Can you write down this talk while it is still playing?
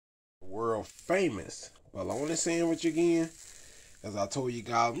world famous bologna sandwich again. As I told you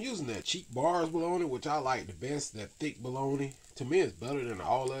guys, I'm using that cheap bars bologna, which I like the best. That thick bologna, to me, it's better than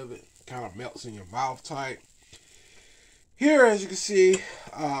all of it. Kind of melts in your mouth type. Here, as you can see,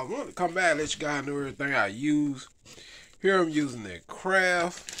 I want to come back and let you guys know everything I use. Here I'm using the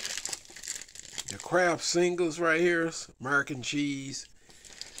Kraft singles right here, American cheese.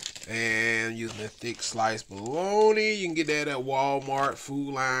 And using the thick sliced bologna. You can get that at Walmart,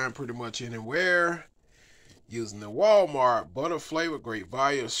 Food Line, pretty much anywhere. Using the Walmart butter flavor, great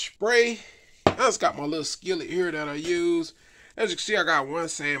volume spray. I just got my little skillet here that I use. As you can see, I got one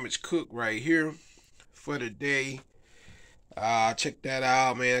sandwich cooked right here for the day. Check that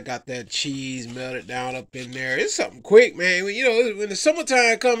out, man. I got that cheese melted down up in there. It's something quick, man. You know, when the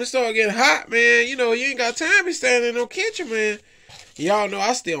summertime comes, it start getting hot, man. You know, you ain't got time to be standing in no kitchen, man. Y'all know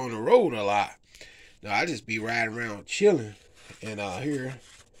I stay on the road a lot. Now, I just be riding around chilling. And here,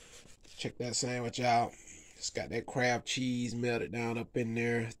 check that sandwich out. It's got that Kraft cheese melted down up in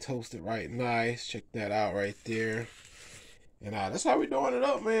there. Toasted right nice. Check that out right there. And that's how we doing it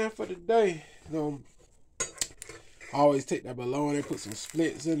up, man, for the day. You know, always take that bologna, put some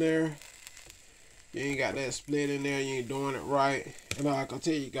splits in there. You ain't got that split in there, you ain't doing it right. And I can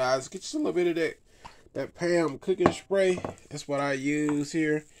tell you guys, get just a little bit of that Pam cooking spray. That's what I use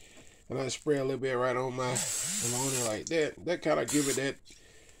here. And I spray a little bit right on my bologna like that. That kind of give it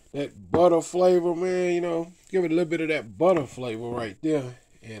that butter flavor, man. You know, give it a little bit of that butter flavor right there.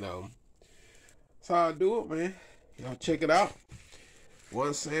 And that's how I do it, man. Y'all check it out.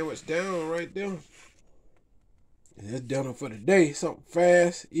 One sandwich down right there. And that's done for the day. Something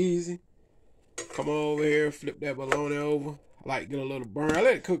fast, easy. Come on over here, flip that bologna over. I like to get a little burn. I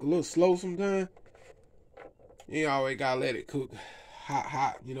let it cook a little slow sometimes. You ain't always gotta let it cook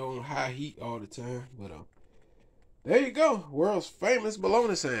hot, you know, on high heat all the time. But there you go. World's famous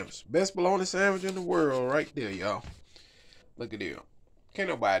bologna sandwich. Best bologna sandwich in the world right there, y'all. Look at there. Can't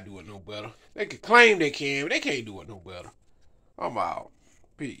nobody do it no better. They can claim they can, but they can't do it no better. I'm out.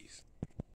 Peace.